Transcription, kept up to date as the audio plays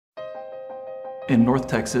In North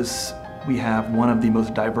Texas, we have one of the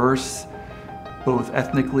most diverse, both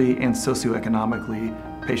ethnically and socioeconomically,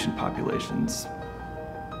 patient populations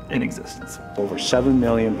in existence. Over 7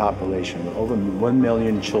 million population, over 1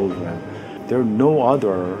 million children. There are no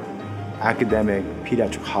other academic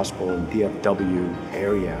pediatric hospital in DFW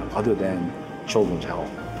area other than Children's Health.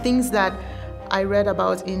 Things that I read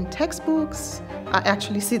about in textbooks, I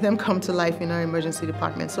actually see them come to life in our emergency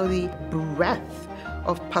department. So the breadth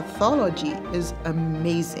of pathology is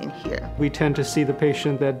amazing here. We tend to see the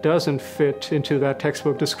patient that doesn't fit into that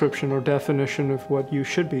textbook description or definition of what you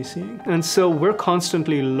should be seeing. And so we're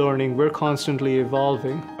constantly learning, we're constantly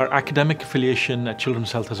evolving. Our academic affiliation at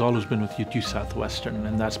Children's Health has always been with UT Southwestern,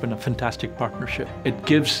 and that's been a fantastic partnership. It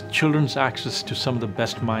gives children access to some of the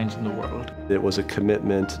best minds in the world. It was a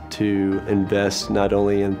commitment to invest not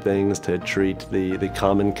only in things to treat the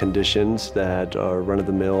common conditions that are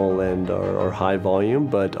run-of-the-mill and are high volume,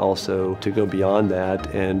 but also to go beyond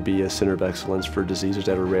that and be a center of excellence for diseases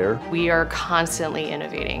that are rare. We are constantly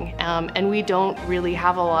innovating, and we don't really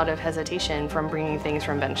have a lot of hesitation from bringing things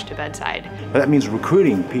from bench to bedside. But that means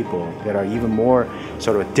recruiting people that are even more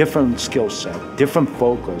sort of a different skill set, different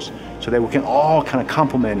focus, so that we can all kind of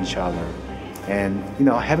complement each other. And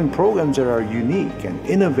having programs that are unique and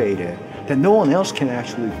innovative that no one else can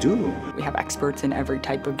actually do. We have experts in every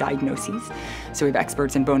type of diagnoses. So we have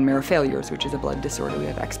experts in bone marrow failures, which is a blood disorder. We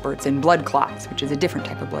have experts in blood clots, which is a different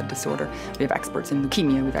type of blood disorder. We have experts in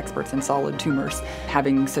leukemia. We have experts in solid tumors.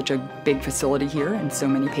 Having such a big facility here and so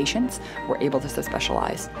many patients, we're able to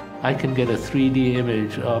specialize. I can get a 3D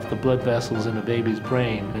image of the blood vessels in a baby's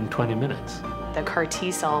brain in 20 minutes. The CAR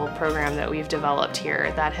T-cell program that we've developed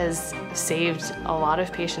here, that has saved a lot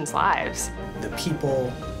of patients' lives. The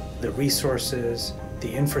people, the resources,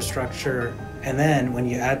 the infrastructure, and then when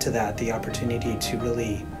you add to that the opportunity to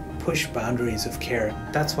really push boundaries of care,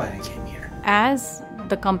 that's why I came here. As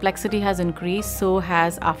the complexity has increased, so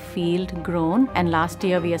has our field grown, and last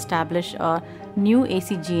year we established a new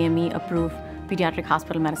ACGME approved Pediatric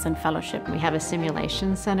Hospital Medicine Fellowship. We have a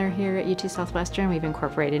simulation center here at UT Southwestern. We've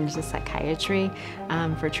incorporated into psychiatry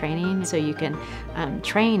for training, so you can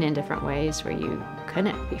train in different ways where you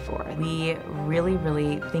couldn't before. We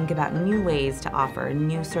really think about new ways to offer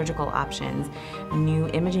new surgical options, new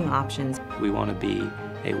imaging options. We want to be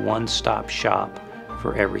a one-stop shop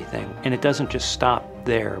for everything. And it doesn't just stop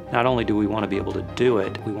there. Not only do we want to be able to do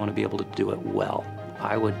it, we want to be able to do it well.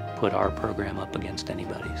 I would put our program up against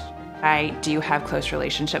anybody's. I do have close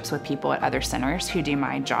relationships with people at other centers who do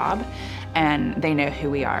my job, and they know who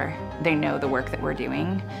we are. They know the work that we're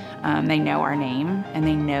doing. They know our name, and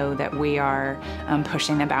they know that we are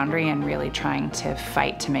pushing the boundary and really trying to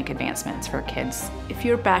fight to make advancements for kids. If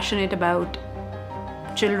you're passionate about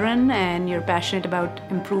children and you're passionate about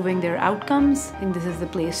improving their outcomes, I think this is the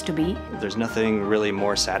place to be. There's nothing really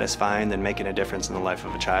more satisfying than making a difference in the life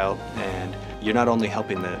of a child, and you're not only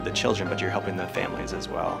helping the children, but you're helping the families as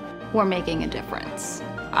well. We're making a difference.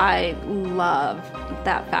 I love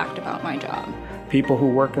that fact about my job. People who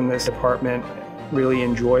work in this department really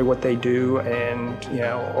enjoy what they do and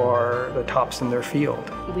are the tops in their field.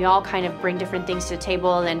 We all kind of bring different things to the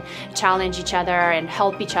table and challenge each other and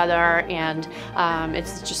help each other, and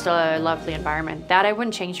it's just a lovely environment that I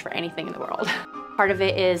wouldn't change for anything in the world. Part of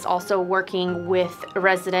it is also working with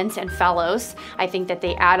residents and fellows. I think that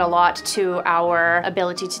they add a lot to our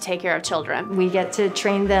ability to take care of children. We get to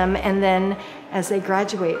train them, and then as they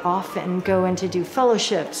graduate, often go into do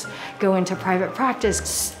fellowships, go into private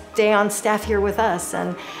practice, stay on staff here with us,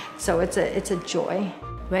 and so it's a joy.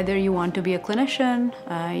 Whether you want to be a clinician,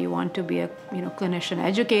 you want to be a clinician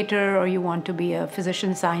educator, or you want to be a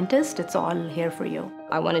physician scientist, it's all here for you.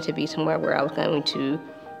 I wanted to be somewhere where I was going to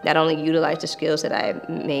not only utilize the skills that I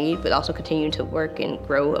made, but also continue to work and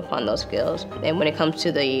grow upon those skills. And when it comes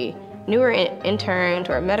to the newer interns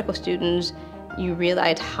or medical students, you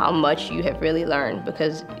realize how much you have really learned,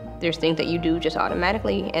 because there's things that you do just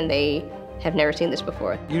automatically and they have never seen this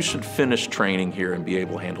before. You should finish training here and be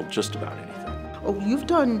able to handle just about anything. Oh, you've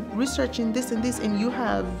done research in this and this, and you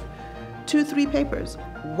have 2-3 papers.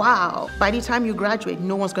 Wow. By the time you graduate,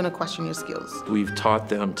 no one's going to question your skills. We've taught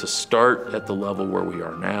them to start at the level where we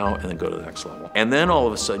are now and then go to the next level. And then all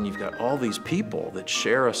of a sudden you've got all these people that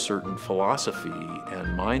share a certain philosophy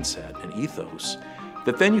and mindset and ethos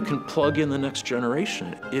that then you can plug in the next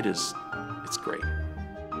generation. It's great.